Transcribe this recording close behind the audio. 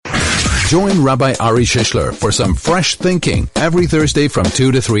Join Rabbi Shishler for some fresh thinking every Thursday from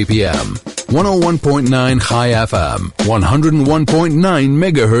 2 to 3 p.m. 101.9 Chai FM, 101.9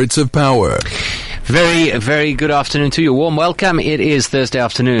 megahertz of power. Very, very good afternoon to you. Warm welcome. It is Thursday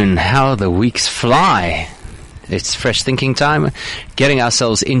afternoon. How the weeks fly. It's fresh thinking time, getting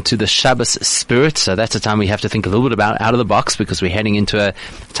ourselves into the Shabbos spirit. So that's a time we have to think a little bit about out of the box, because we're heading into a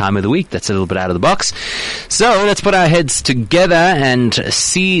time of the week that's a little bit out of the box. So let's put our heads together and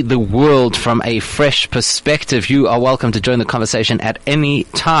see the world from a fresh perspective. You are welcome to join the conversation at any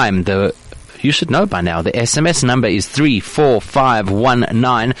time. You should know by now, the SMS number is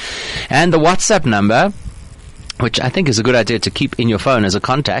 34519, and the WhatsApp number, which I think is a good idea to keep in your phone as a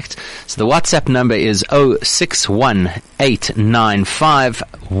contact. So the WhatsApp number is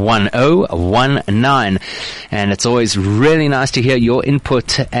 0618951019. And it's always really nice to hear your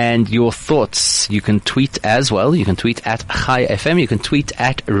input and your thoughts. You can tweet as well. You can tweet at Chai FM. You can tweet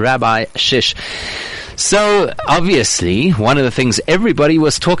at Rabbi Shish. So, obviously, one of the things everybody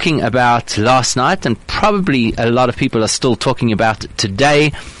was talking about last night, and probably a lot of people are still talking about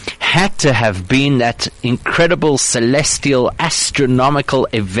today, had to have been that incredible celestial astronomical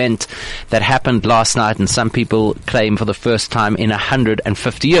event that happened last night, and some people claim for the first time in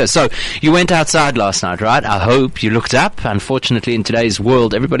 150 years. So, you went outside last night, right? I hope you looked up. Unfortunately, in today's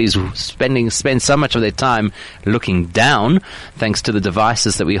world, everybody's spend so much of their time looking down, thanks to the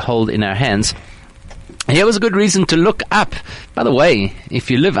devices that we hold in our hands. Here was a good reason to look up. By the way, if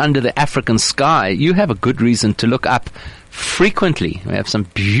you live under the African sky, you have a good reason to look up frequently. We have some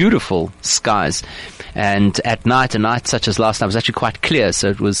beautiful skies. And at night, a night such as last night was actually quite clear. So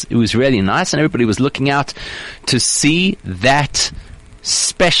it was really nice, and everybody was looking out to see that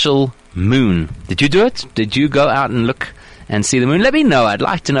special moon. Did you do it? Did you go out and look and see the moon? Let me know. I'd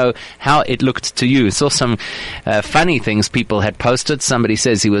like to know how it looked to you. Saw some funny things people had posted. Somebody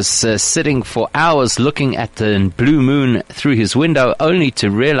says he was sitting for hours looking at the blue moon through his window, only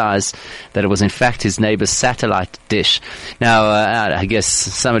to realize that it was in fact his neighbor's satellite dish. Now, I guess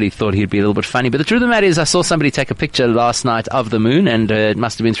somebody thought he'd be a little bit funny, but the truth of the matter is I saw somebody take a picture last night of the moon, and it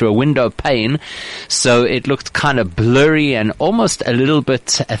must have been through a window pane, so it looked kind of blurry and almost a little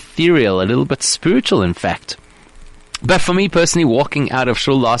bit ethereal, a little bit spiritual, in fact. But for me personally, walking out of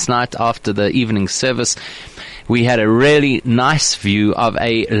shul last night after the evening service, we had a really nice view of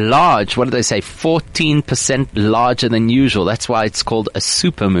a large, 14% larger than usual. That's why it's called a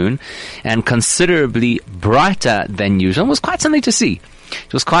supermoon, and considerably brighter than usual. It was quite something to see.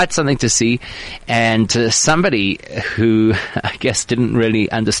 It was quite something to see, and somebody who I guess didn't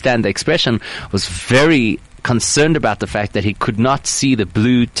really understand the expression was very concerned about the fact that he could not see the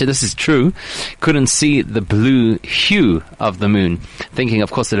blue, this is true, couldn't see the blue hue of the moon, thinking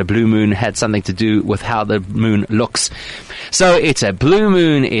of course that a blue moon had something to do with how the moon looks. So it's a blue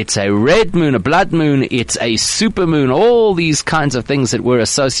moon, it's a red moon, a blood moon, it's a super moon, all these kinds of things that were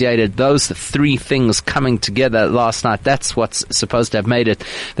associated, those three things coming together last night, that's what's supposed to have made it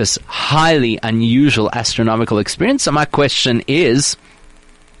this highly unusual astronomical experience. So my question is,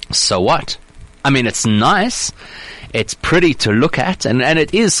 so what? I mean, it's nice, it's pretty to look at, and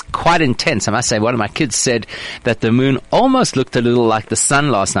it is quite intense. I must say, one of my kids said that the moon almost looked a little like the sun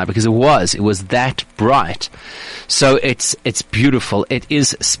last night, because it was that bright. So it's beautiful, it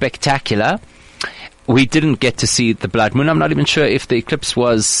is spectacular. We didn't get to see the blood moon. I'm not even sure if the eclipse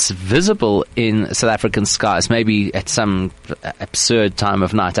was visible in South African skies, maybe at some absurd time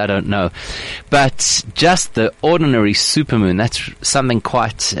of night, I don't know. But just the ordinary supermoon, that's something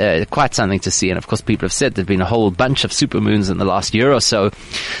quite something to see. And of course, people have said there've been a whole bunch of supermoons in the last year or so.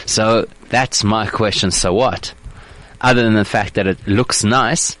 So that's my question. So what? Other than the fact that it looks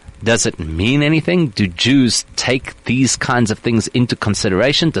nice, does it mean anything? Do Jews take these kinds of things into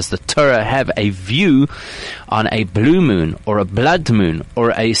consideration? Does the Torah have a view on a blue moon or a blood moon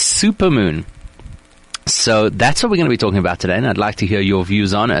or a supermoon? So that's what we're going to be talking about today, and I'd like to hear your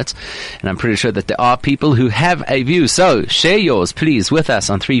views on it. And I'm pretty sure that there are people who have a view. So share yours, please, with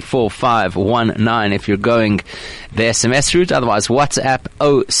us on 34519 if you're going the SMS route. Otherwise, WhatsApp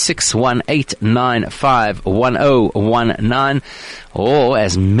 0618951019. Or,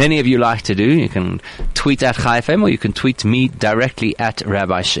 as many of you like to do, you can tweet at Chai FM, or you can tweet me directly at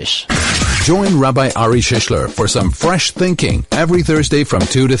Rabbi Shish. Join Rabbi Shishler for some fresh thinking every Thursday from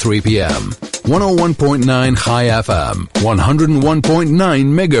 2 to 3 p.m. 101.9 Chai FM, 101.9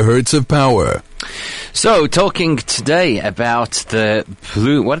 megahertz of power. So, talking today about the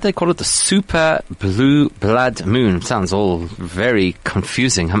blue, what do they call it? The super blue blood moon. Sounds all very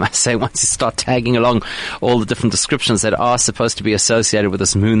confusing, I must say, once you start tagging along all the different descriptions that are supposed to be associated with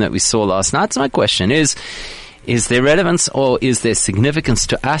this moon that we saw last night. So my question is is there relevance or is there significance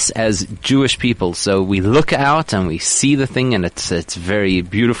to us as Jewish people? So we look out and we see the thing, and it's very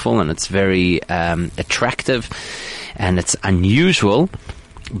beautiful and it's very attractive and it's unusual,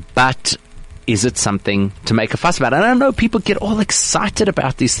 but is it something to make a fuss about? And I know people get all excited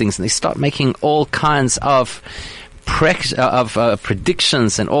about these things and they start making all kinds of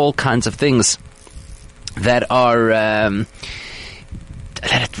predictions and all kinds of things that are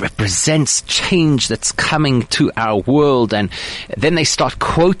that it represents change that's coming to our world, and then they start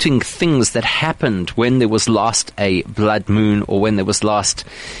quoting things that happened when there was last a blood moon or when there was last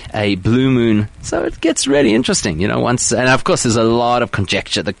a blue moon. So it gets really interesting, and of course there's a lot of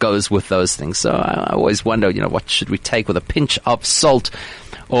conjecture that goes with those things. So I always wonder, what should we take with a pinch of salt?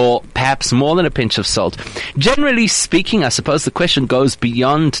 Or perhaps more than a pinch of salt. Generally speaking, I suppose the question goes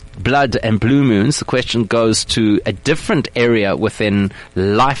beyond blood and blue moons. The question goes to a different area within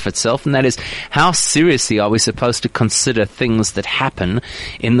life itself, and that is, how seriously are we supposed to consider things that happen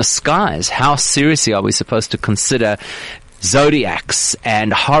in the skies? How seriously are we supposed to consider zodiacs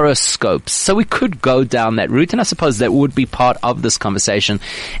and horoscopes? So we could go down that route, and I suppose that would be part of this conversation.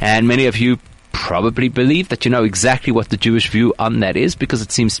 And many of you probably believe that you know exactly what the Jewish view on that is, because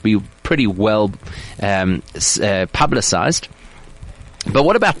it seems to be pretty well publicized. But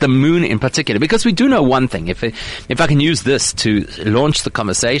what about the moon in particular? Because we do know one thing. If I can use this to launch the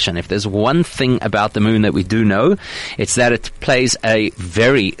conversation, if there's one thing about the moon that we do know, it's that it plays a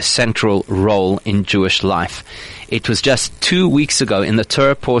very central role in Jewish life. It was just 2 weeks ago in the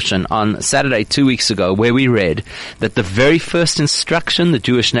Torah portion on Saturday 2 weeks ago where we read that the very first instruction the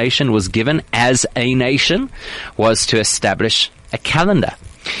Jewish nation was given as a nation was to establish a calendar.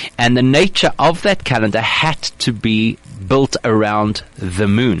 And the nature of that calendar had to be built around the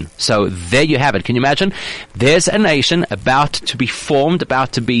moon. So there you have it. Can you imagine? There's a nation about to be formed,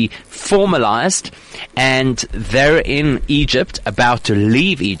 about to be formalized, and they're in Egypt, about to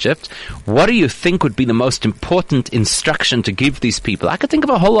leave Egypt. What do you think would be the most important instruction to give these people? I could think of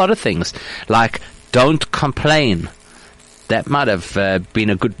a whole lot of things, like don't complain. That might have been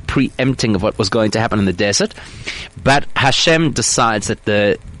a good preempting of what was going to happen in the desert. But Hashem decides that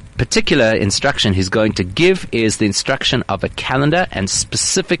the particular instruction he's going to give is the instruction of a calendar, and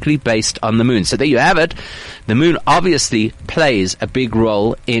specifically based on the moon. So there you have it. The moon obviously plays a big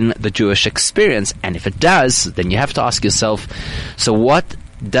role in the Jewish experience. And if it does, then you have to ask yourself, so what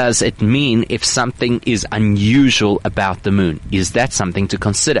does it mean if something is unusual about the moon? Is that something to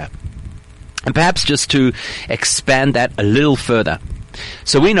consider? And perhaps just to expand that a little further.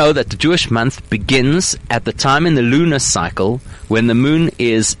 So we know that the Jewish month begins at the time in the lunar cycle when the moon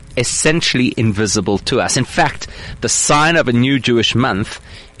is essentially invisible to us. In fact, the sign of a new Jewish month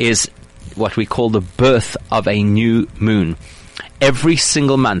is what we call the birth of a new moon. Every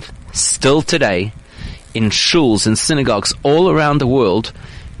single month, still today, in shuls and synagogues all around the world,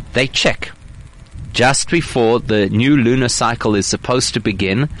 they check just before the new lunar cycle is supposed to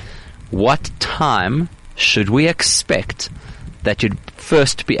begin. What time should we expect that you'd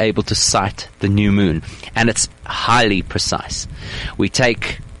first be able to sight the new moon? And it's highly precise. We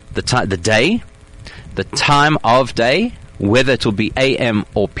take the day, the time of day, whether it will be AM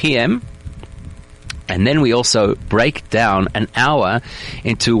or PM, and then we also break down an hour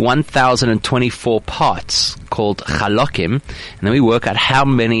into 1,024 parts called chalokim, and then we work out how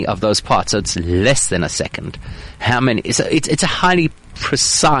many of those parts. So it's less than a second. How many? It's a highly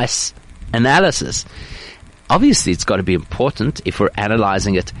precise analysis. Obviously, it's got to be important if we're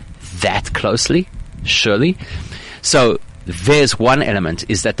analyzing it that closely, surely. So there's one element,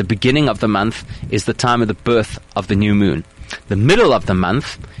 is that the beginning of the month is the time of the birth of the new moon. The middle of the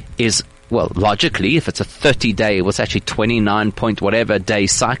month is, well, logically, if it's a 30-day, it was actually 29 point whatever day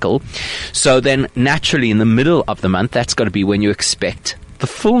cycle. So then naturally in the middle of the month, that's got to be when you expect the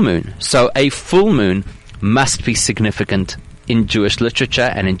full moon. So a full moon must be significant in Jewish literature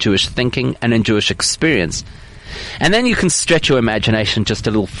and in Jewish thinking and in Jewish experience. And then you can stretch your imagination just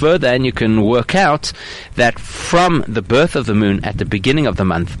a little further, and you can work out that from the birth of the moon at the beginning of the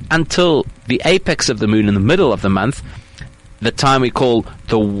month until the apex of the moon in the middle of the month, the time we call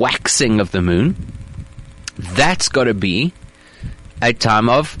the waxing of the moon, that's got to be a time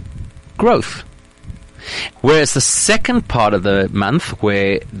of growth. Whereas the second part of the month,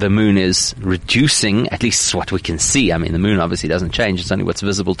 where the moon is reducing, at least what we can see, I mean, the moon obviously doesn't change, it's only what's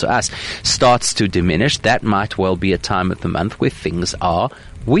visible to us, starts to diminish. That might well be a time of the month where things are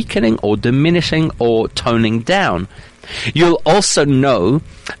weakening or diminishing or toning down. You'll also know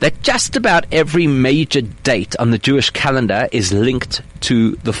that just about every major date on the Jewish calendar is linked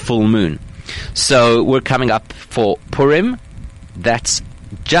to the full moon. So we're coming up for Purim. That's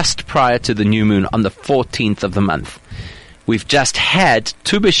just prior to the new moon on the 14th of the month. We've just had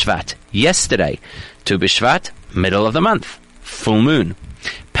Tu B'Shvat yesterday. Tu B'Shvat, middle of the month, full moon.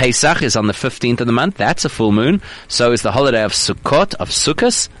 Pesach is on the 15th of the month. That's a full moon. So is the holiday of Sukkot, of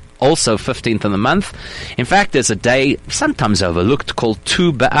Sukkot, also 15th of the month. In fact, there's a day sometimes overlooked called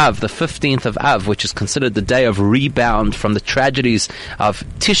Tu B'Av, the 15th of Av, which is considered the day of rebound from the tragedies of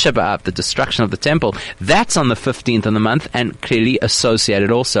Tisha B'Av, the destruction of the temple. That's on the 15th of the month and clearly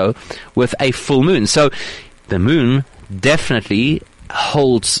associated also with a full moon. So the moon definitely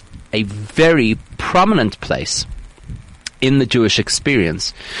holds a very prominent place in the Jewish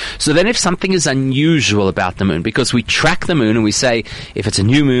experience. So then if something is unusual about the moon, because we track the moon and we say, if it's a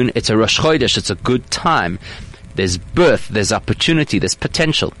new moon, it's a Rosh Chodesh, it's a good time. There's birth, there's opportunity, there's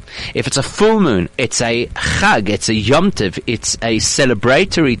potential. If it's a full moon, it's a Chag, it's a Yom Tov, it's a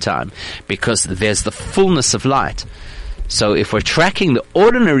celebratory time, because there's the fullness of light. So if we're tracking the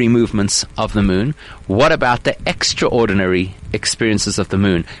ordinary movements of the moon, what about the extraordinary experiences of the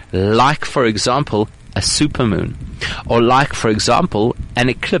moon? Like, for example, a supermoon, or like, for example, an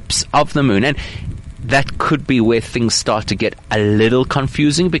eclipse of the moon. And that could be where things start to get a little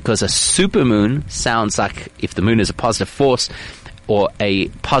confusing, because a supermoon sounds like, if the moon is a positive force or a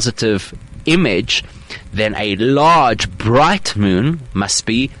positive image, then a large, bright moon must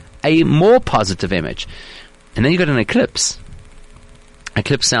be a more positive image. And then you've got an eclipse.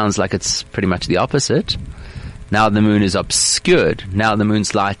 Eclipse sounds like it's pretty much the opposite. Now the moon is obscured. Now the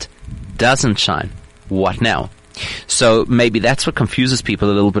moon's light doesn't shine. What now? So maybe that's what confuses people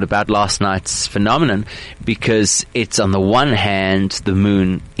a little bit about last night's phenomenon, because it's on the one hand the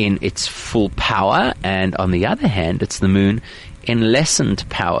moon in its full power, and on the other hand it's the moon in lessened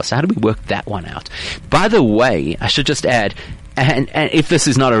power. So how do we work that one out? By the way, I should just add, and if this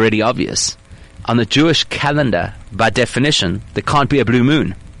is not already obvious, on the Jewish calendar, by definition, there can't be a blue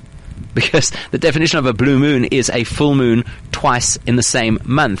moon, because the definition of a blue moon is a full moon twice in the same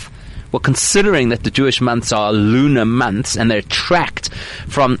month. Well, considering that the Jewish months are lunar months and they're tracked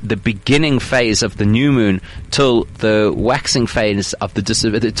from the beginning phase of the new moon till the waxing phase of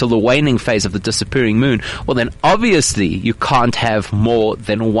till the waning phase of the disappearing moon, well then obviously you can't have more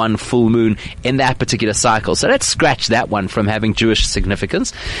than one full moon in that particular cycle. So let's scratch that one from having Jewish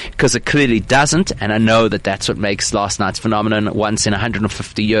significance, because it clearly doesn't, and I know that that's what makes last night's phenomenon once in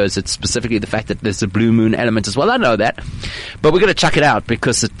 150 years. It's specifically the fact that there's a blue moon element as well. I know that, but we're going to chuck it out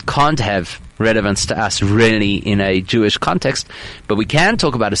because it can't have relevance to us really in a Jewish context. But we can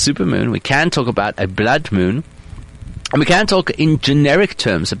talk about a supermoon, we can talk about a blood moon, and we can talk in generic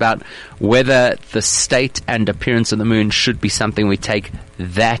terms about whether the state and appearance of the moon should be something we take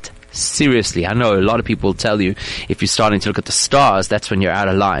that seriously. I know a lot of people will tell you, if you're starting to look at the stars, that's when you're out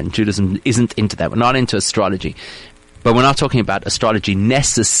of line. Judaism isn't into that. We're not into astrology. But we're not talking about astrology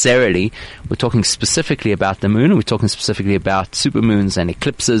necessarily. We're talking specifically about the moon, and we're talking specifically about supermoons and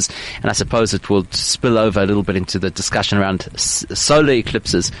eclipses, and I suppose it will spill over a little bit into the discussion around solar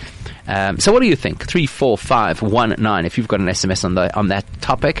eclipses. So what do you think? 34519, if you've got an SMS on that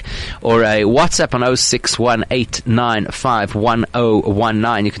topic, or a WhatsApp on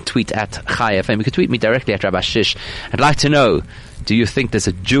 0618951019. You can tweet at Chai FM. You can tweet me directly at Rabbi Shish. I'd like to know, do you think there's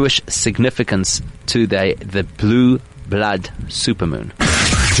a Jewish significance to the blue blood supermoon?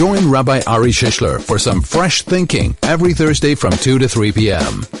 Join Rabbi Ari Shishler for some fresh thinking every Thursday from 2 to 3 p.m.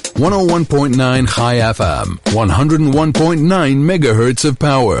 101.9 Chai FM, 101.9 megahertz of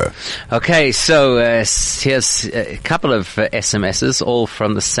power. Okay, so here's a couple of SMSs, all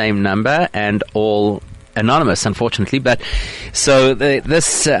from the same number and all anonymous, unfortunately. But so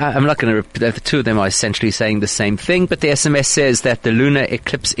I'm not going to repeat. The two of them are essentially saying the same thing, but the SMS says that the lunar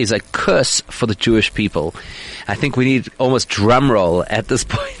eclipse is a curse for the Jewish people. I think we need almost drum roll at this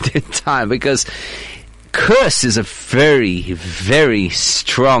point in time, because curse is a very, very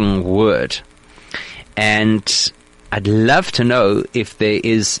strong word, and I'd love to know if there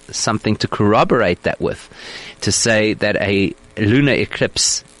is something to corroborate that with, to say that a lunar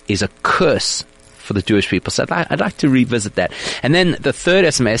eclipse is a curse for the Jewish people. So I'd like to revisit that. And then the third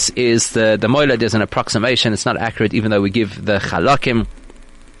SMS is the Moilad is an approximation. It's not accurate, even though we give the Chalakim.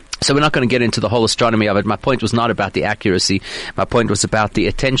 So we're not going to get into the whole astronomy of it. My point was not about the accuracy. My point was about the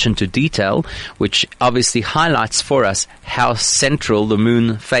attention to detail, which obviously highlights for us how central the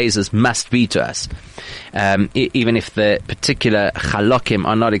moon phases must be to us. Even if the particular chalakim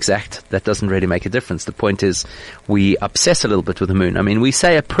are not exact, that doesn't really make a difference. The point is, we obsess a little bit with the moon. I mean, we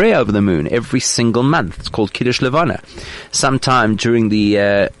say a prayer over the moon every single month. It's called Kiddush Levana. Sometime during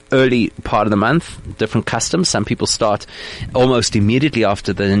the early part of the month, different customs. Some people start almost immediately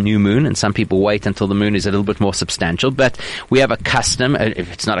after the new moon, and some people wait until the moon is a little bit more substantial. But we have a custom,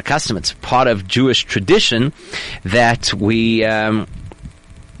 if it's not a custom, it's part of Jewish tradition that we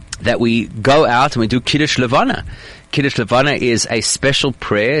go out and we do Kiddush Levana. Kiddush Levana is a special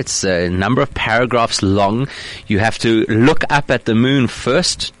prayer. It's a number of paragraphs long. You have to look up at the moon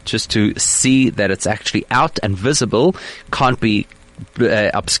first just to see that it's actually out and visible. Can't be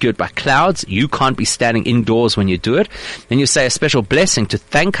obscured by clouds. You can't be standing indoors when you do it. And you say a special blessing to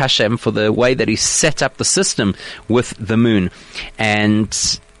thank Hashem for the way that He set up the system with the moon.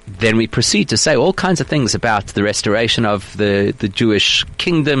 And then we proceed to say all kinds of things about the restoration of the Jewish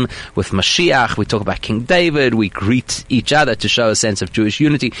kingdom with Mashiach. We talk about King David. We greet each other to show a sense of Jewish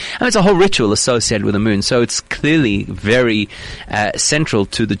unity. And it's a whole ritual associated with the moon. So it's clearly very central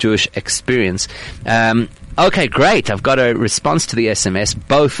to the Jewish experience. Okay, great. I've got a response to the SMS,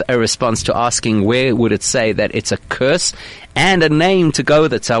 both a response to asking where would it say that it's a curse and a name to go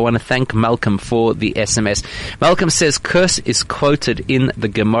with it. So I want to thank Malcolm for the SMS. Malcolm says curse is quoted in the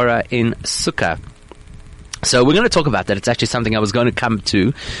Gemara in Sukkah. So we're going to talk about that. It's actually something I was going to come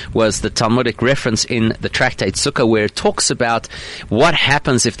to, was the Talmudic reference in the tractate Sukkah, where it talks about what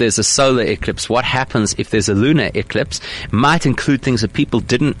happens if there's a solar eclipse, what happens if there's a lunar eclipse. Might include things that people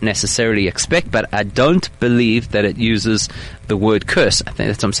didn't necessarily expect, but I don't believe that it uses the word curse. I think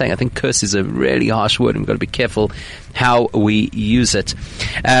that's what I'm saying. I think curse is a really harsh word, and we've got to be careful how we use it.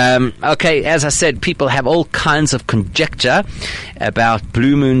 Okay, as I said, people have all kinds of conjecture about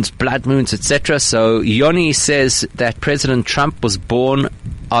blue moons, blood moons, etc. So Yoni says that President Trump was born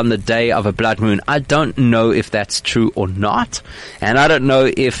on the day of a blood moon. I don't know if that's true or not, and I don't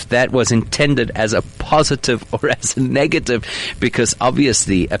know if that was intended as a positive or as a negative, because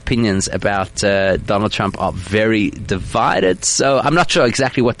obviously opinions about Donald Trump are very divided. So I'm not sure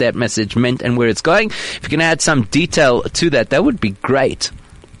exactly what that message meant and where it's going. If you can add some detail to that, that would be great.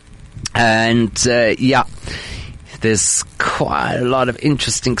 And yeah, there's quite a lot of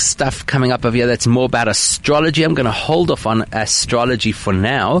interesting stuff coming up over here that's more about astrology. I'm going to hold off on astrology for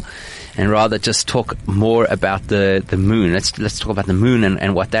now and rather just talk more about the moon. Let's talk about the moon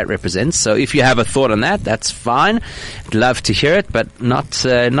and what that represents. So if you have a thought on that, that's fine. I'd love to hear it, but not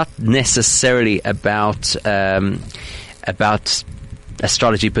necessarily about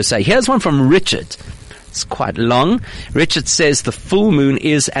astrology per se. Here's one from Richard. It's quite long. Richard says the full moon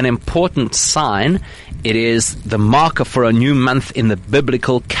is an important sign. It is the marker for a new month in the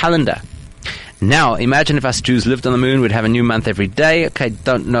biblical calendar. Now, imagine if us Jews lived on the moon, we'd have a new month every day. Okay,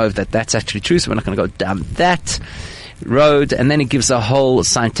 don't know if that's actually true, so we're not going to go down that road. And then he gives a whole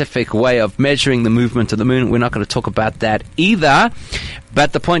scientific way of measuring the movement of the moon. We're not going to talk about that either.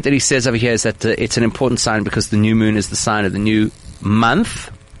 But the point that he says over here is that it's an important sign because the new moon is the sign of the new month.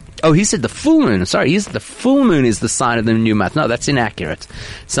 Oh, he said the full moon. Sorry, he said the full moon is the sign of the new month. No, that's inaccurate.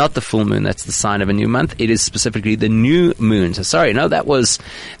 It's not the full moon that's the sign of a new month. It is specifically the new moon. So sorry, no, that was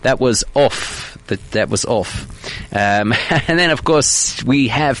off. That was off. And then, of course, we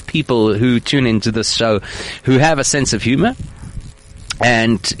have people who tune into this show who have a sense of humor.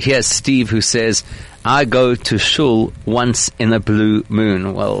 And here's Steve who says, I go to shul once in a blue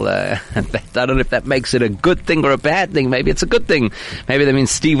moon. Well, I don't know if that makes it a good thing or a bad thing. Maybe it's a good thing. Maybe that means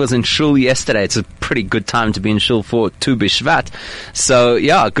Steve was in shul yesterday. It's a pretty good time to be in shul for Tu B'Shvat. So,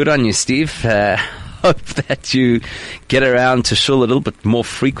 yeah, good on you, Steve. Hope that you get around to shul a little bit more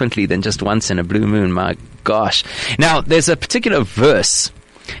frequently than just once in a blue moon. My gosh. Now, there's a particular verse,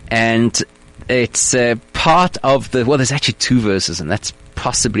 and it's part of there's actually two verses, and that's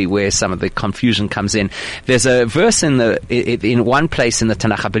possibly where some of the confusion comes in. There's a verse in one place in the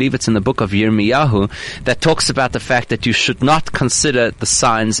Tanakh, I believe it's in the book of Yirmiyahu, that talks about the fact that you should not consider the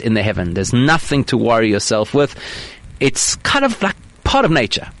signs in the heaven. There's nothing to worry yourself with. It's kind of like part of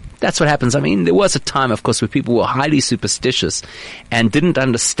nature. That's what happens. I mean, there was a time, of course, where people were highly superstitious and didn't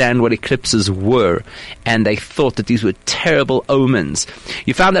understand what eclipses were, and they thought that these were terrible omens.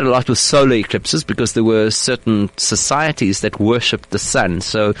 You found that a lot with solar eclipses because there were certain societies that worshipped the sun.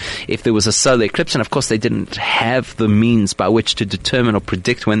 So if there was a solar eclipse, and of course they didn't have the means by which to determine or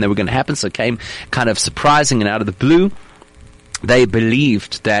predict when they were going to happen, so it came kind of surprising and out of the blue. They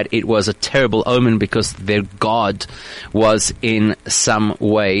believed that it was a terrible omen because their god was in some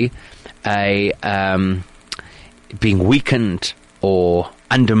way being weakened or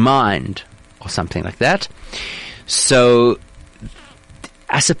undermined or something like that. So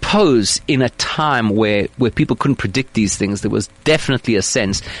I suppose in a time where people couldn't predict these things, there was definitely a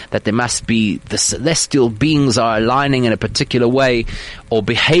sense that there must be the celestial beings are aligning in a particular way or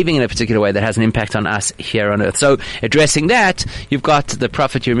behaving in a particular way that has an impact on us here on earth. So addressing that, you've got the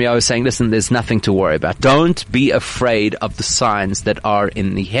prophet Yirmiyahu saying, listen, there's nothing to worry about. Don't be afraid of the signs that are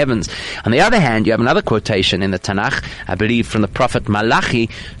in the heavens. On the other hand, you have another quotation in the Tanakh, I believe from the prophet Malachi,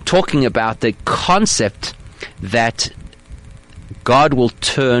 talking about the concept that God will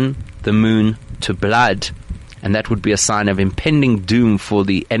turn the moon to blood, and that would be a sign of impending doom for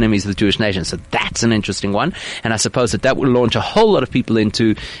the enemies of the Jewish nation. So that's an interesting one, and I suppose that will launch a whole lot of people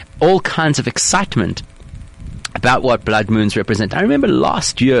into all kinds of excitement about what blood moons represent. I remember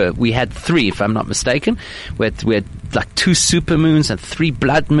last year we had 3, if I'm not mistaken. We had like 2 super moons and 3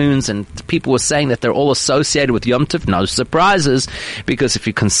 blood moons, and people were saying that they're all associated with Yom Tov. No surprises, because if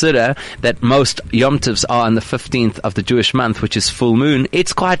you consider that most Yom Tovs are on the 15th of the Jewish month, which is full moon,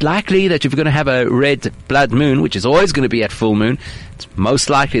 it's quite likely that if you're going to have a red blood moon, which is always going to be at full moon, it's most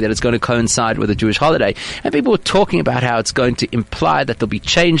likely that it's going to coincide with a Jewish holiday. And people were talking about how it's going to imply that there'll be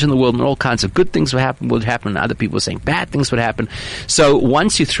change in the world and all kinds of good things would happen, and other people were saying bad things would happen. So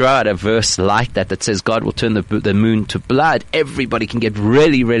once you throw out a verse like that says God will turn the moon to blood, everybody can get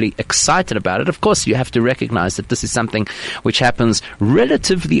really, really excited about it. Of course, you have to recognize that this is something which happens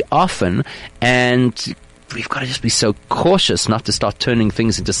relatively often, and we've got to just be so cautious not to start turning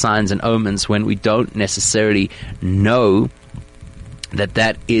things into signs and omens when we don't necessarily know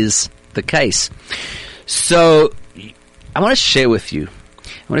that is the case. So I want to share with you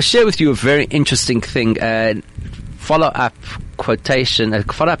a very interesting thing, follow-up quotation, a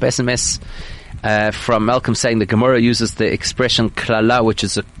follow-up SMS from Malcolm saying the Gemara uses the expression klala, which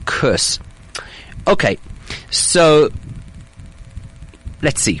is a curse. Okay, so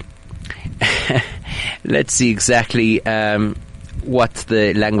let's see. Let's see exactly what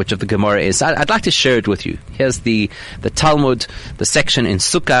the language of the Gemara is. I'd like to share it with you. Here's the Talmud, the section in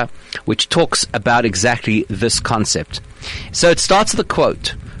Sukkah, which talks about exactly this concept. So it starts with a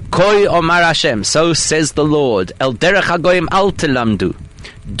quote. Koi Omar Hashem, so says the Lord, El derech hagoyim al telamdu.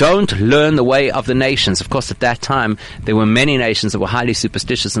 Don't learn the way of the nations. Of course, at that time, there were many nations that were highly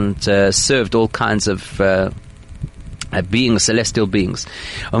superstitious and served all kinds of beings, celestial beings.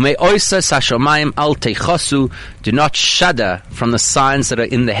 Do not shudder from the signs that are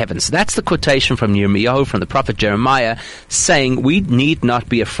in the heavens. That's the quotation from Yirmiyahu, from the prophet Jeremiah, saying we need not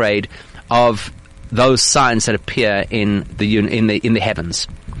be afraid of those signs that appear in the heavens.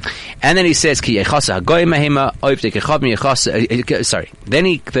 And then he says, the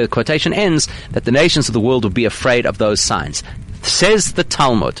quotation ends that the nations of the world will be afraid of those signs. Says the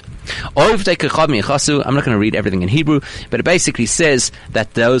Talmud. I'm not going to read everything in Hebrew, but it basically says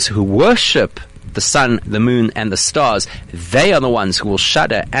that those who worship the sun, the moon, and the stars, they are the ones who will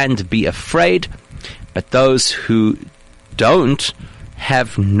shudder and be afraid, but those who don't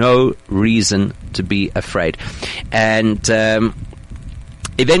have no reason to be afraid. And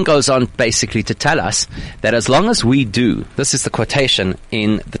it then goes on basically to tell us that as long as we do, this is the quotation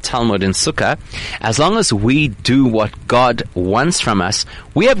in the Talmud in Sukkah, as long as we do what God wants from us,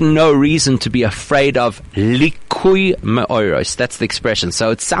 we have no reason to be afraid of likui me'oros. That's the expression. So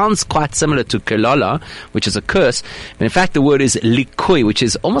it sounds quite similar to kelala, which is a curse, but in fact the word is likui, which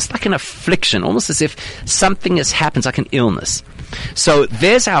is almost like an affliction, almost as if something has happened, like an illness. So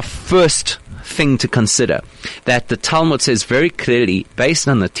there's our first thing to consider, that the Talmud says very clearly, based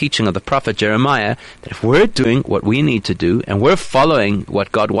on the teaching of the prophet Jeremiah, that if we're doing what we need to do and we're following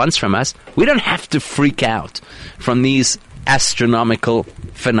what God wants from us, we don't have to freak out from these astronomical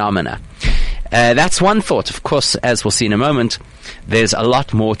phenomena. That's one thought. Of course, as we'll see in a moment, there's a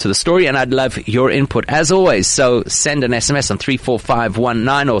lot more to the story, and I'd love your input as always. So send an SMS on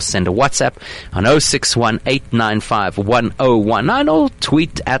 34519 or send a WhatsApp on 061-895-1019 or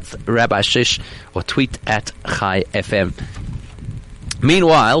tweet at Rabbi Shish or tweet at Chai FM.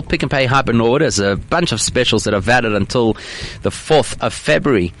 Meanwhile, Pick and Pay Hyper Nord has a bunch of specials that are valid until the 4th of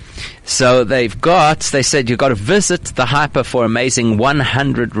February. So they said you've got to visit the Hyper for amazing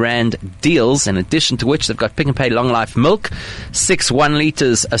 100 Rand deals, in addition to which they've got Pick and Pay Long Life Milk. 6 1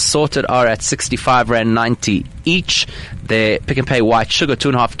 liters assorted are at 65 Rand 90 each. Their Pick and Pay White Sugar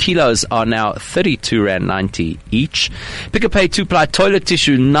 2.5 kilos are now 32 Rand 90 each. Pick and Pay 2-ply toilet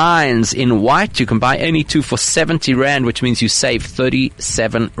tissue 9s in white. You can buy any 2 for 70 Rand, which means you save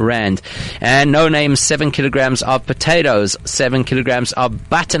 37 Rand. And No Name 7 kilograms of potatoes, 7 kilograms of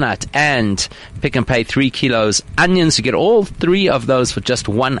butternut, and Pick and Pay 3 kilos onions. You get all 3 of those for just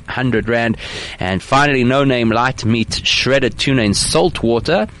 100 Rand. And finally, No Name light meat shredded tuna in salt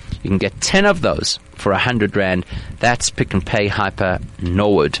water. You can get 10 of those for 100 Rand. That's Pick and Pay Hyper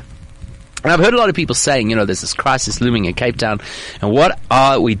Norwood. And I've heard a lot of people saying, there's this crisis looming in Cape Town, and what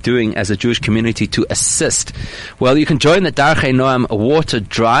are we doing as a Jewish community to assist? Well, you can join the Darchei Noam water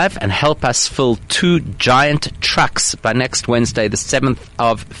drive and help us fill 2 giant trucks by next Wednesday, the 7th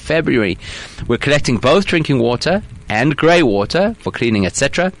of February. We're collecting both drinking water and grey water for cleaning,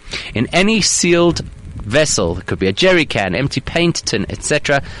 etc., in any sealed vessel. It could be a jerry can, empty paint tin,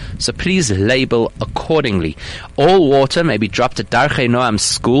 etc. So please label accordingly. All water may be dropped at Darchei Noam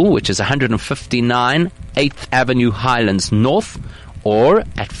School, which is 159 8th Avenue Highlands North, or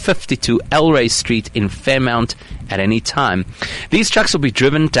at 52 Elray Street in Fairmount at any time. These trucks will be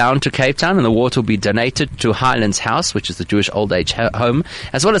driven down to Cape Town, and the water will be donated to Highlands House, which is the Jewish old age home,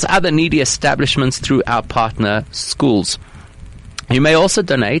 as well as other needy establishments through our partner schools. You may also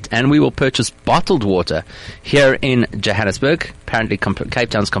donate, and we will purchase bottled water here in Johannesburg. Apparently, Cape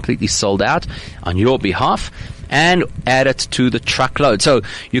Town's completely sold out on your behalf, and add it to the truckload. So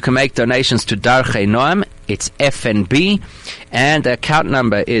you can make donations to Darchei Noam. It's FNB, and the account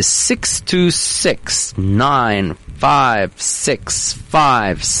number is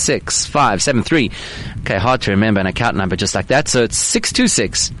 626-956-56573. Okay, hard to remember an account number just like that. So it's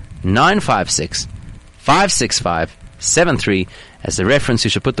 626-956-56573. As a reference,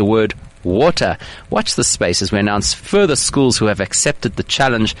 you should put the word water. Watch the space as we announce further schools who have accepted the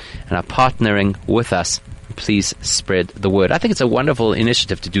challenge and are partnering with us. Please spread the word. I think it's a wonderful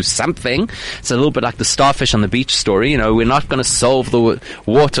initiative to do something. It's a little bit like the starfish on the beach story. We're not going to solve the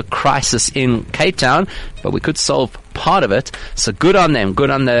water crisis in Cape Town, but we could solve part of it. So good on them. Good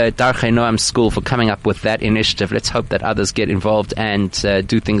on the Darchei Noam School for coming up with that initiative. Let's hope that others get involved and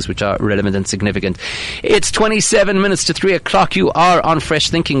do things which are relevant and significant. It's 27 minutes to 3 o'clock. You are on Fresh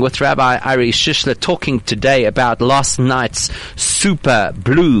Thinking with Rabbi Ari Shishler, talking today about last night's super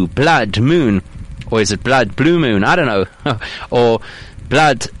blue blood moon. Or is it blood blue moon? I don't know. Or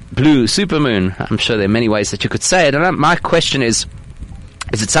blood blue supermoon. I'm sure there are many ways that you could say it. And my question is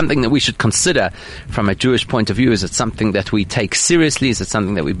it something that we should consider from a Jewish point of view? Is it something that we take seriously? Is it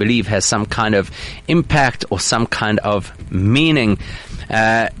something that we believe has some kind of impact or some kind of meaning?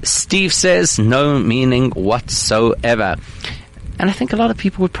 Steve says no meaning whatsoever. And I think a lot of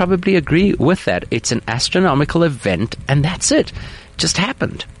people would probably agree with that. It's an astronomical event, and that's it. Just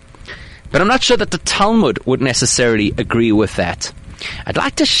happened. But I'm not sure that the Talmud would necessarily agree with that. I'd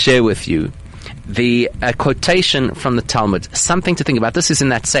like to share with you the quotation from the Talmud, something to think about. This is in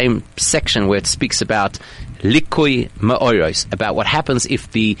that same section where it speaks about likui ma'oros, about what happens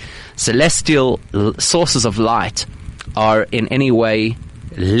if the celestial sources of light are in any way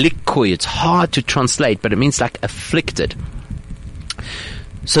likui. It's hard to translate, but it means like afflicted.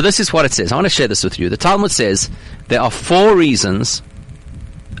 So this is what it says. I want to share this with you. The Talmud says there are 4 reasons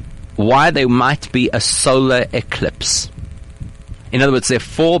why there might be a solar eclipse. In other words, there are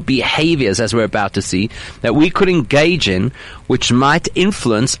 4 behaviors, as we're about to see, that we could engage in which might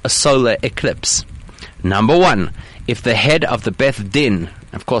influence a solar eclipse. Number 1, if the head of the Beth Din,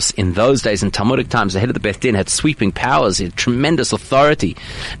 of course, in those days, in Talmudic times, the head of the Beth Din had sweeping powers, he had tremendous authority,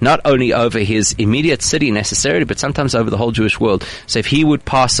 not only over his immediate city necessarily, but sometimes over the whole Jewish world. So if he would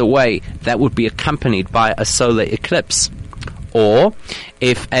pass away, that would be accompanied by a solar eclipse. Or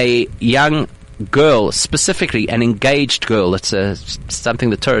if a young girl, specifically an engaged girl, that's something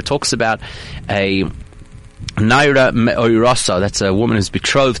the Torah talks about, a naira me'oirasa, that's a woman who's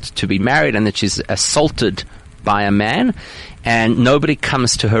betrothed to be married, and that she's assaulted by a man, and nobody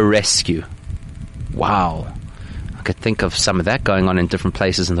comes to her rescue. Wow. I could think of some of that going on in different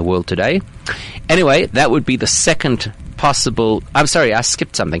places in the world today. Anyway, that would be the second possible. I'm sorry, I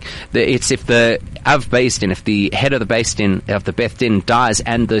skipped something. It's if the Av Beis Din, if the head of the Beis Din, of the Beth Din, dies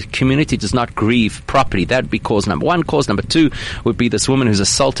and the community does not grieve properly, that would be cause number 1. Cause number 2 would be this woman who's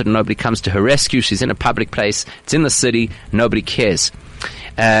assaulted and nobody comes to her rescue. She's in a public place, it's in the city, nobody cares.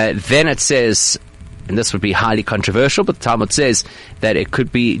 Then it says, and this would be highly controversial, but the Talmud says that it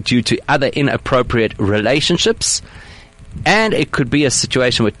could be due to other inappropriate relationships, and it could be a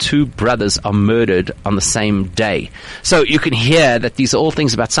situation where 2 brothers are murdered on the same day. So you can hear that these are all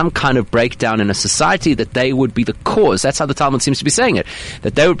things about some kind of breakdown in a society, that they would be the cause. That's how the Talmud seems to be saying it,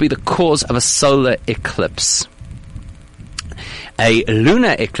 that they would be the cause of a solar eclipse. A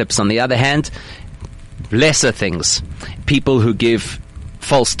lunar eclipse, on the other hand, lesser things. People who give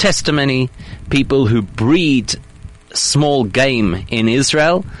false testimony, people who breed small game in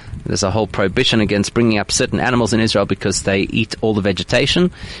Israel. There's a whole prohibition against bringing up certain animals in Israel because they eat all the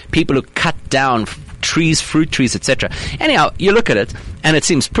vegetation. People who cut down trees, fruit trees, etc. Anyhow, you look at it, and it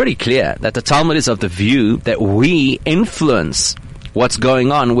seems pretty clear that the Talmud is of the view that we influence what's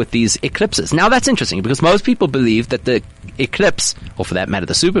going on with these eclipses. Now that's interesting because most people believe that the eclipse, or for that matter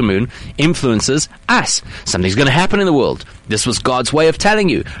the supermoon, influences us. Something's going to happen in the world. This was God's way of telling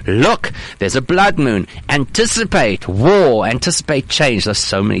you, look, there's a blood moon. Anticipate war, anticipate change. There's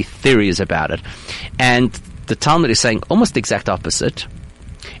so many theories about it. And the Talmud is saying almost the exact opposite.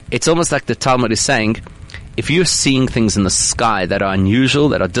 It's almost like the Talmud is saying, if you're seeing things in the sky that are unusual,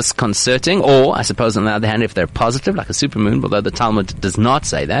 that are disconcerting, or, I suppose on the other hand, if they're positive, like a supermoon, although the Talmud does not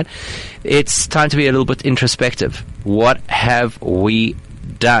say that, it's time to be a little bit introspective. What have we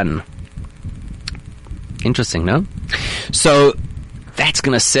done? Interesting, no? So, that's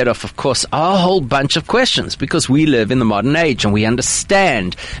going to set off, of course, a whole bunch of questions, because we live in the modern age and we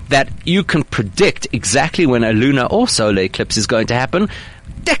understand that you can predict exactly when a lunar or solar eclipse is going to happen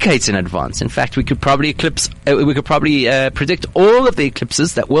decades in advance. In fact, we could probably predict all of the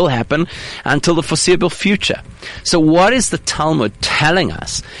eclipses that will happen until the foreseeable future. So what is the Talmud telling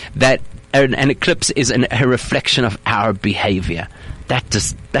us? That an eclipse is a reflection of our behavior. That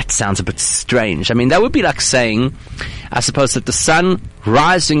sounds a bit strange. I mean, that would be like saying, I suppose, that the sun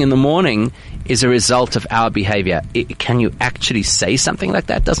rising in the morning is a result of our behavior. Can you actually say something like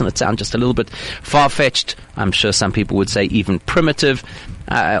that? Doesn't it sound just a little bit far-fetched? I'm sure some people would say even primitive,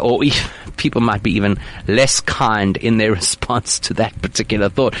 or people might be even less kind in their response to that particular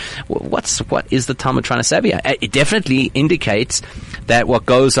thought. What is the Talmud trying to say here? It definitely indicates that what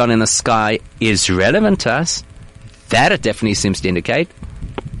goes on in the sky is relevant to us. That it definitely seems to indicate.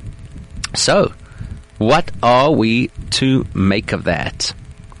 So, what are we to make of that?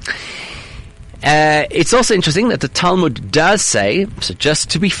 It's also interesting that the Talmud does say, so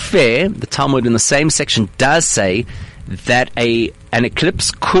just to be fair, the Talmud in the same section does say that an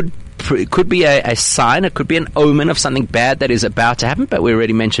eclipse could be a sign, it could be an omen of something bad that is about to happen, but we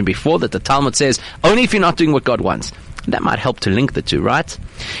already mentioned before that the Talmud says, only if you're not doing what God wants. That might help to link the two, right?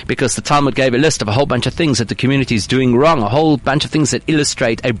 Because the Talmud gave a list of a whole bunch of things that the community is doing wrong, a whole bunch of things that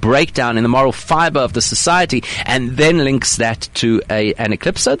illustrate a breakdown in the moral fiber of the society, and then links that to an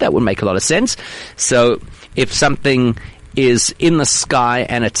eclipse. So that would make a lot of sense. So if something is in the sky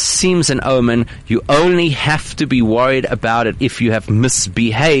and it seems an omen, you only have to be worried about it if you have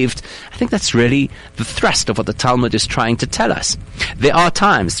misbehaved. I think that's really the thrust of what the Talmud is trying to tell us. There are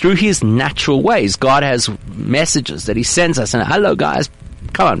times, through his natural ways, God has messages that he sends us, and hello guys,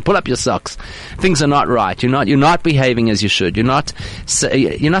 come on, pull up your socks. Things are not right. You're not behaving as you should. You're not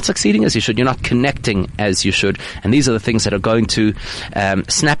succeeding as you should. You're not connecting as you should. And these are the things that are going to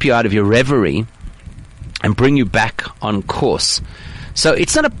snap you out of your reverie and bring you back on course. So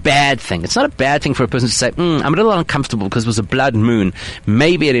it's not a bad thing. It's not a bad thing for a person to say, I'm a little uncomfortable because it was a blood moon.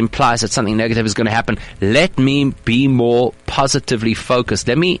 Maybe it implies that something negative is going to happen. Let me be more positively focused.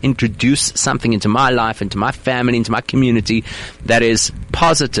 Let me introduce something into my life, into my family, into my community that is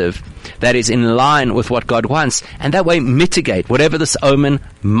positive, that is in line with what God wants, and that way mitigate whatever this omen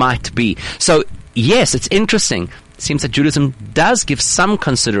might be. So yes, it's interesting. It seems that Judaism does give some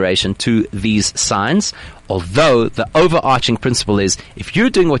consideration to these signs, although the overarching principle is, if you're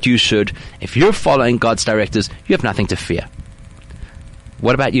doing what you should, if you're following God's directives, you have nothing to fear.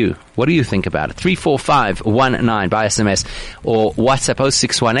 What about you? What do you think about it? 34519 by SMS or WhatsApp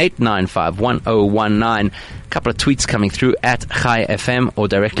 0618951019. A couple of tweets coming through at Chai FM or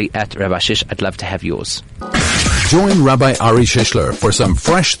directly at Rabbi Shish. I'd love to have yours. Join Rabbi Ari Shishler for some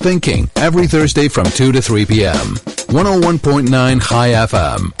fresh thinking every Thursday from 2 to 3 p.m. 101.9 Chai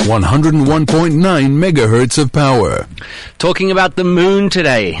FM, 101.9 megahertz of power. Talking about the moon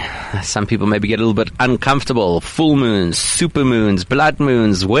today. Some people maybe get a little bit uncomfortable. Full moons, super moons, blood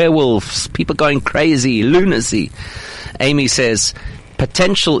moons, werewolves, people going crazy, lunacy. Amy says,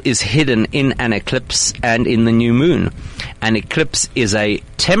 potential is hidden in an eclipse and in the new moon. An eclipse is a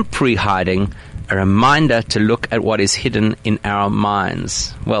temporary hiding, a reminder to look at what is hidden in our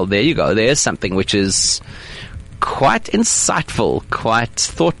minds. Well, there you go. There's something which is quite insightful, quite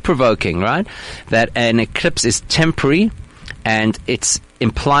thought-provoking, right? That an eclipse is temporary, and it's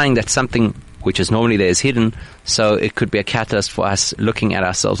implying that something which is normally there is hidden, so it could be a catalyst for us looking at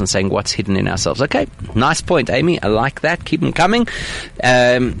ourselves and saying what's hidden in ourselves. Okay, nice point, Amy. I like that. Keep them coming.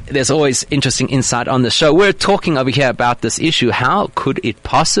 There's always interesting insight on the show. We're talking over here about this issue. How could it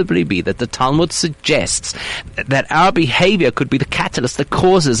possibly be that the Talmud suggests that our behavior could be the catalyst that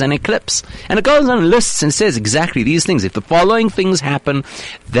causes an eclipse? And it goes on and lists and says exactly these things. If the following things happen,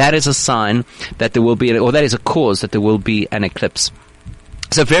 that is a sign that there will be, or that is a cause that there will be an eclipse.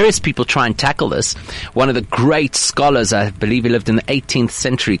 So various people try and tackle this. One of the great scholars, I believe he lived in the 18th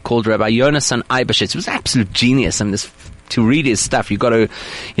century, called Rabbi Yonasan Eibeshitz. He was an absolute genius. I mean, this to read his stuff, you got to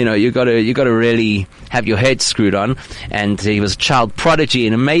really have your head screwed on. And he was a child prodigy,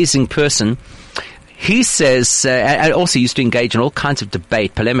 an amazing person. He says, and also used to engage in all kinds of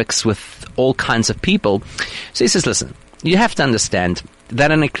debate, polemics with all kinds of people. So he says, listen, you have to understand that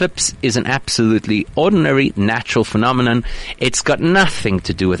an eclipse is an absolutely ordinary natural phenomenon. It's got nothing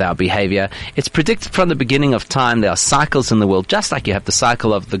to do with our behavior. It's predicted from the beginning of time. There are cycles in the world, just like you have the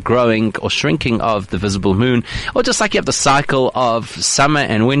cycle of the growing or shrinking of the visible moon, or just like you have the cycle of summer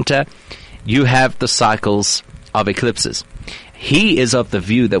and winter, you have the cycles of eclipses. He is of the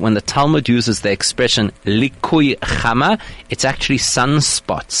view that when the Talmud uses the expression likui chama, it's actually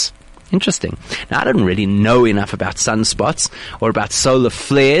sunspots. Interesting. Now, I don't really know enough about sunspots or about solar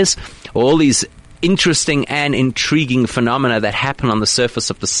flares or all these interesting and intriguing phenomena that happen on the surface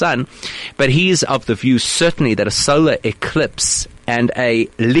of the sun, but he's of the view certainly that a solar eclipse and a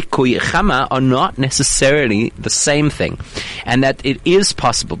likui chama are not necessarily the same thing, and that it is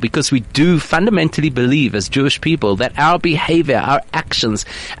possible, because we do fundamentally believe as Jewish people that our behavior, our actions,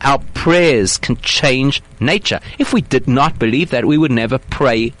 our prayers can change nature. If we did not believe that, we would never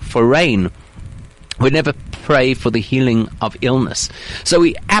pray for rain. We'd never pray for the healing of illness. So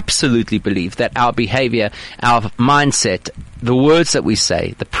we absolutely believe that our behavior, our mindset, the words that we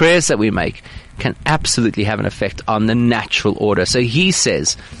say, the prayers that we make, can absolutely have an effect on the natural order. So he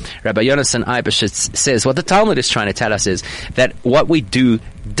says, Rabbi Yonasan Eibeshitz says, what the Talmud is trying to tell us is that what we do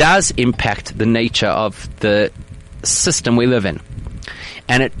does impact the nature of the system we live in.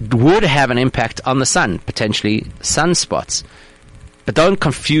 And it would have an impact on the sun, potentially sunspots. But don't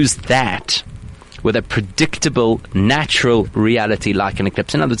confuse that with a predictable, natural reality like an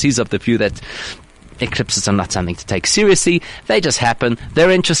eclipse. In other words, he's of the view that eclipses are not something to take seriously. They just happen.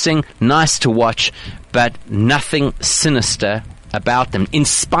 They're interesting, nice to watch, but nothing sinister about them, in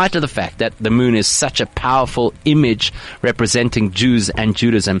spite of the fact that the moon is such a powerful image representing Jews and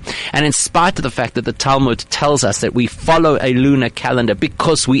Judaism, and in spite of the fact that the Talmud tells us that we follow a lunar calendar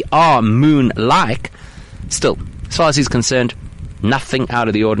because we are moon-like. Still, as far as he's concerned, nothing out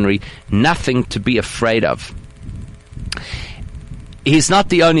of the ordinary, nothing to be afraid of. He's not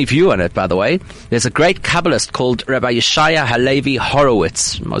the only view on it, by the way. There's a great Kabbalist called Rabbi Yeshaya Halevi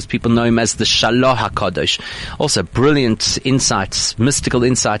Horowitz. Most people know him as the Shaloh HaKadosh. Also brilliant insights, mystical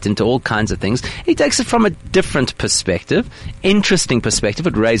insight into all kinds of things. He takes it from a different perspective, interesting perspective.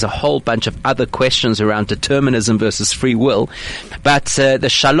 It raises a whole bunch of other questions around determinism versus free will. But the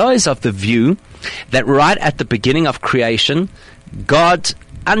Shaloh is of the view that right at the beginning of creation, God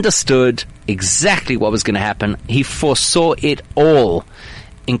understood exactly what was going to happen. He foresaw it all,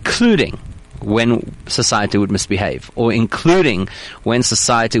 including when society would misbehave, or including when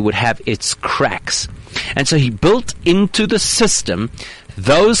society would have its cracks. And so he built into the system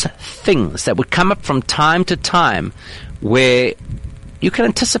those things that would come up from time to time where you can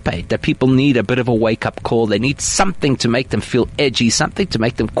anticipate that people need a bit of a wake-up call. They need something to make them feel edgy, something to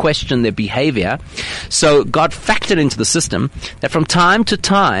make them question their behavior. So God factored into the system that from time to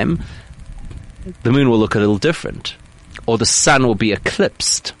time, the moon will look a little different, or the sun will be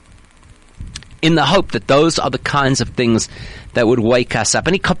eclipsed, in the hope that those are the kinds of things that would wake us up.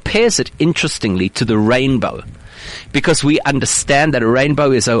 And he compares it, interestingly, to the rainbow, because we understand that a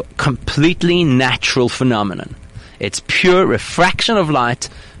rainbow is a completely natural phenomenon. It's pure refraction of light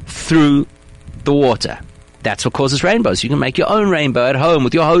through the water. That's what causes rainbows. You can make your own rainbow at home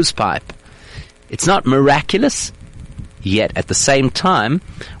with your hose pipe. It's not miraculous, yet at the same time,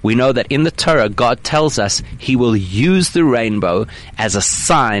 we know that in the Torah, God tells us He will use the rainbow as a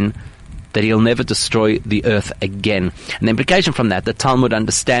sign that He'll never destroy the earth again. And the implication from that, the Talmud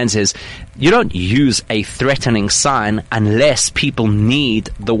understands, is you don't use a threatening sign unless people need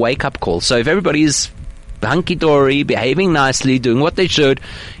the wake-up call. So if everybody's hunky-dory, behaving nicely, doing what they should,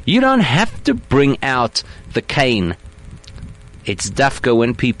 you don't have to bring out the cane. It's dafka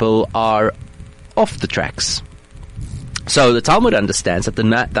when people are off the tracks. So the Talmud understands that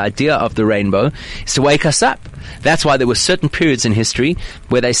the idea of the rainbow is to wake us up. That's why there were certain periods in history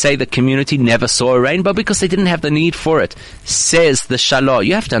where they say the community never saw a rainbow because they didn't have the need for it. Says the Shaloh.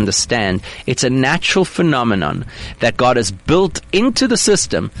 You have to understand, it's a natural phenomenon that God has built into the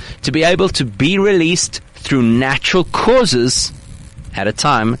system to be able to be released through natural causes at a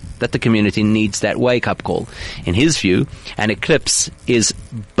time that the community needs that wake-up call. In his view, an eclipse is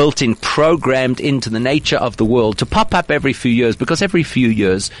built in, programmed into the nature of the world to pop up every few years, because every few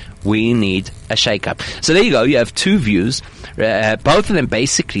years we need a shake-up. So there you go, you have two views, both of them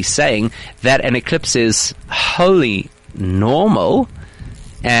basically saying that an eclipse is wholly normal,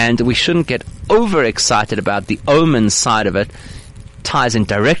 and we shouldn't get overexcited about the omen side of it. ties in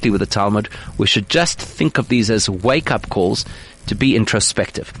directly with the Talmud, we should just think of these as wake-up calls to be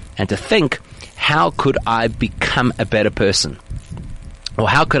introspective and to think, how could I become a better person? Or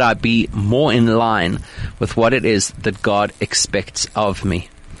how could I be more in line with what it is that God expects of me?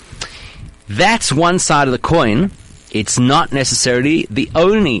 That's one side of the coin. It's not necessarily the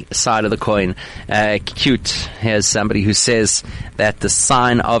only side of the coin. Cute. Here's somebody who says that the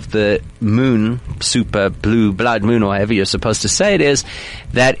sign of the moon, super blue blood moon, or however you're supposed to say it is,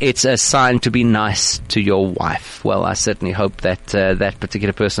 that it's a sign to be nice to your wife. Well, I certainly hope that that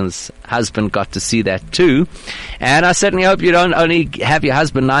particular person's husband got to see that too. And I certainly hope you don't only have your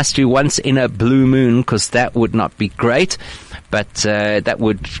husband nice to you once in a blue moon, because that would not be great. But that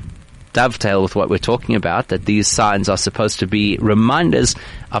would dovetail with what we're talking about, that these signs are supposed to be reminders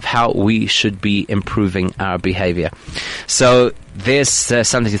of how we should be improving our behavior. So there's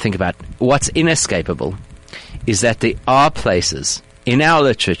something to think about. What's inescapable is that there are places in our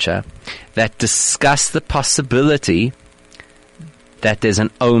literature that discuss the possibility that there's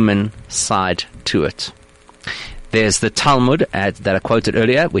an omen side to it. There's the Talmud that I quoted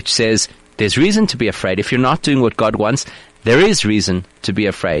earlier, which says there's reason to be afraid. If you're not doing what God wants, there is reason to be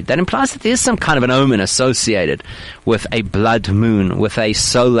afraid. That implies that there's some kind of an omen associated with a blood moon, with a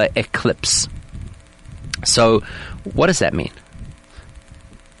solar eclipse. So, what does that mean?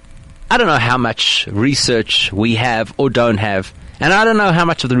 I don't know how much research we have or don't have, and I don't know how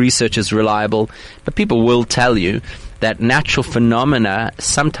much of the research is reliable, but people will tell you that natural phenomena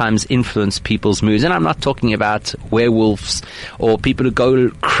sometimes influence people's moods. And I'm not talking about werewolves or people who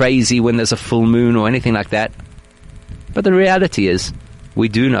go crazy when there's a full moon or anything like that. But the reality is, we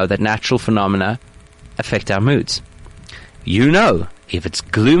do know that natural phenomena affect our moods. You know, if it's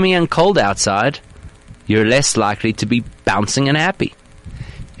gloomy and cold outside, you're less likely to be bouncing and happy.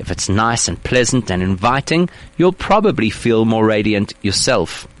 If it's nice and pleasant and inviting, you'll probably feel more radiant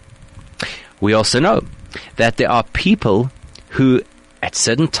yourself. We also know that there are people who, at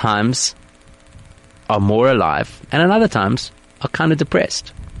certain times, are more alive, and at other times are kind of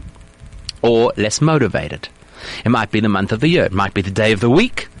depressed or less motivated. It might be the month of the year. It might be the day of the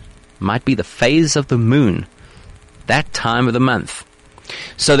week. It might be the phase of the moon. That time of the month.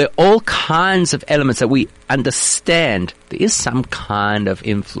 So there are all kinds of elements that we understand. There is some kind of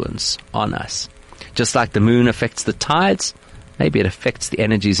influence on us. Just like the moon affects the tides, maybe it affects the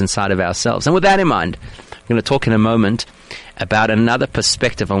energies inside of ourselves. And with that in mind, I'm going to talk in a moment about another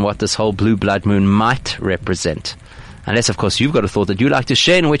perspective on what this whole blue blood moon might represent. Unless, of course, you've got a thought that you'd like to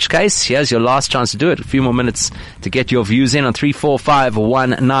share, in which case, here's your last chance to do it. A few more minutes to get your views in on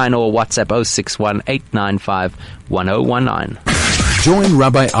 34519 or WhatsApp 061-895-1019. Join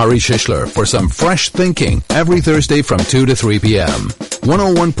Rabbi Ari Shishler for some fresh thinking every Thursday from 2 to 3 p.m.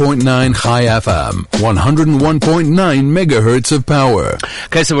 101.9 Chai FM, 101.9 megahertz of power.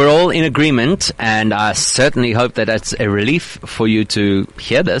 Okay, so we're all in agreement, and I certainly hope that that's a relief for you to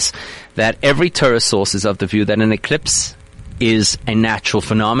hear this, that every Torah source is of the view that an eclipse is a natural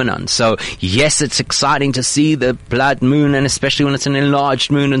phenomenon. So, yes, it's exciting to see the blood moon, and especially when it's an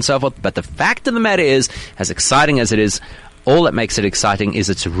enlarged moon and so forth, but the fact of the matter is, as exciting as it is, all that makes it exciting is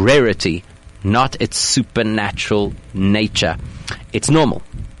its rarity, not its supernatural nature. It's normal.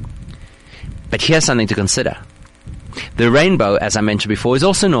 But here's something to consider. The rainbow, as I mentioned before, is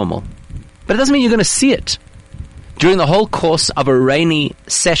also normal. But it doesn't mean you're going to see it. During the whole course of a rainy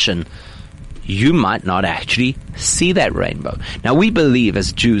session, you might not actually see that rainbow. Now, we believe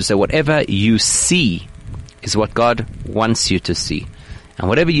as Jews that whatever you see is what God wants you to see. And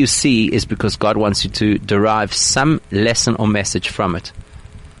whatever you see is because God wants you to derive some lesson or message from it.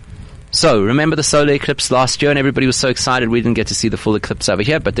 So, remember the solar eclipse last year, and everybody was so excited we didn't get to see the full eclipse over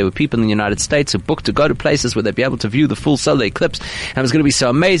here, but there were people in the United States who booked to go to places where they'd be able to view the full solar eclipse, and it was going to be so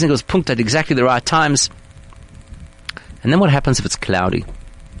amazing. It was punked at exactly the right times. And then what happens if it's cloudy?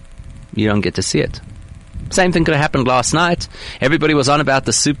 You don't get to see it. Same thing could have happened last night. Everybody was on about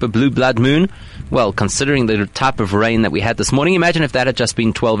the super blue blood moon. Well, considering the type of rain that we had this morning, imagine if that had just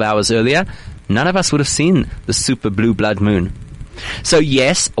been 12 hours earlier. None of us would have seen the super blue blood moon. So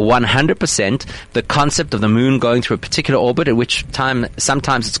yes, 100%, the concept of the moon going through a particular orbit, at which time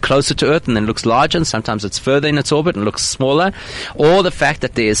sometimes it's closer to Earth and then looks larger, and sometimes it's further in its orbit and looks smaller, or the fact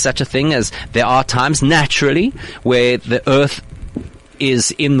that there is such a thing as there are times naturally where the Earth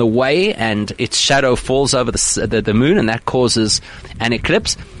is in the way and its shadow falls over the moon, and that causes an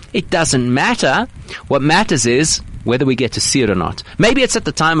eclipse. It doesn't matter. What matters is whether we get to see it or not. Maybe it's at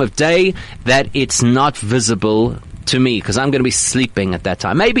the time of day that it's not visible to me because I'm going to be sleeping at that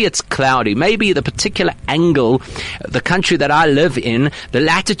time. Maybe it's cloudy. Maybe the particular angle, the country that I live in, the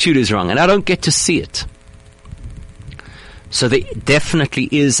latitude is wrong and I don't get to see it. So there definitely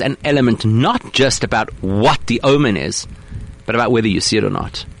is an element not just about what the omen is, but about whether you see it or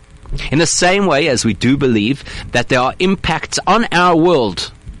not. In the same way as we do believe that there are impacts on our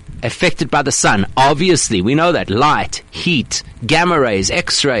world affected by the sun. Obviously, we know that light, heat, gamma rays,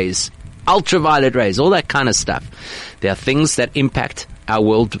 X-rays, ultraviolet rays, all that kind of stuff. There are things that impact our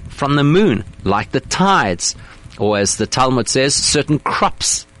world from the moon, like the tides, or as the Talmud says, certain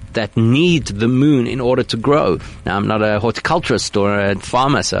crops that need the moon in order to grow. Now, I'm not a horticulturist or a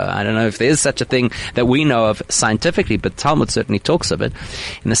farmer, so I don't know if there's such a thing that we know of scientifically, but Talmud certainly talks of it.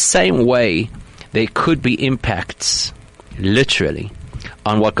 In the same way, there could be impacts, literally,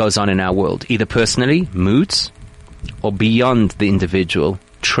 on what goes on in our world, either personally, moods, or beyond the individual,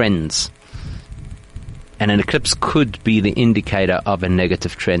 trends. And an eclipse could be the indicator of a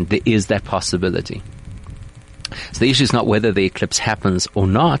negative trend. There is that possibility. So the issue is not whether the eclipse happens or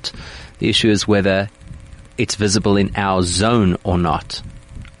not. The issue is whether it's visible in our zone or not,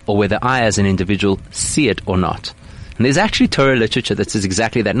 or whether I as an individual see it or not. And there's actually Torah literature that says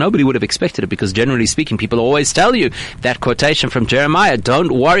exactly that. Nobody would have expected it, because generally speaking, people always tell you that quotation from Jeremiah,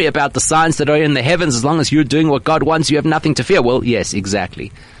 don't worry about the signs that are in the heavens as long as you're doing what God wants, you have nothing to fear. Well, yes,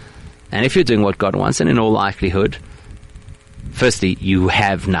 exactly. And if you're doing what God wants, then in all likelihood, firstly, you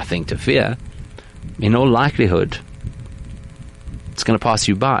have nothing to fear. In all likelihood, it's going to pass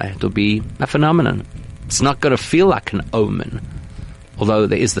you by. It'll be a phenomenon. It's not going to feel like an omen. Although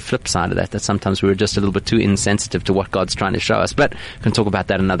there is the flip side of that sometimes we're just a little bit too insensitive to what God's trying to show us. But we can talk about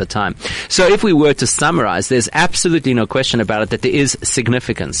that another time. So if we were to summarize, there's absolutely no question about it that there is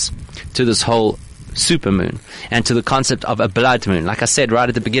significance to this whole supermoon and to the concept of a blood moon. Like I said right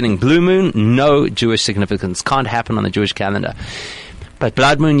at the beginning, blue moon, no Jewish significance. Can't happen on the Jewish calendar. But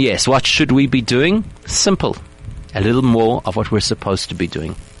blood moon, yes. What should we be doing? Simple. A little more of what we're supposed to be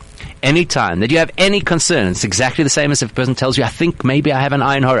doing. Anytime that you have any concern, it's exactly the same as if a person tells you, I think maybe I have an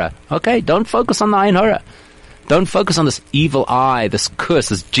ayin hara. Okay, don't focus on the ayin hara. Don't focus on this evil eye, this curse,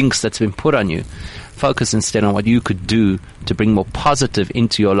 this jinx that's been put on you. Focus instead on what you could do to bring more positive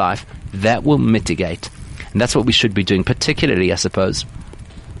into your life. That will mitigate. And that's what we should be doing, particularly, I suppose,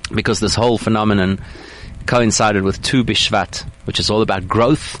 because this whole phenomenon coincided with Tu B'Shvat, which is all about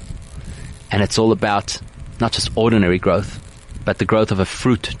growth, and it's all about not just ordinary growth, but the growth of a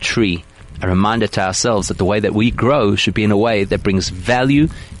fruit tree. A reminder to ourselves that the way that we grow should be in a way that brings value,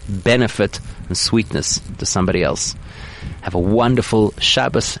 benefit, and sweetness to somebody else. Have a wonderful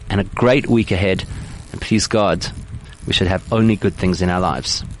Shabbos and a great week ahead, and please God, we should have only good things in our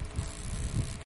lives.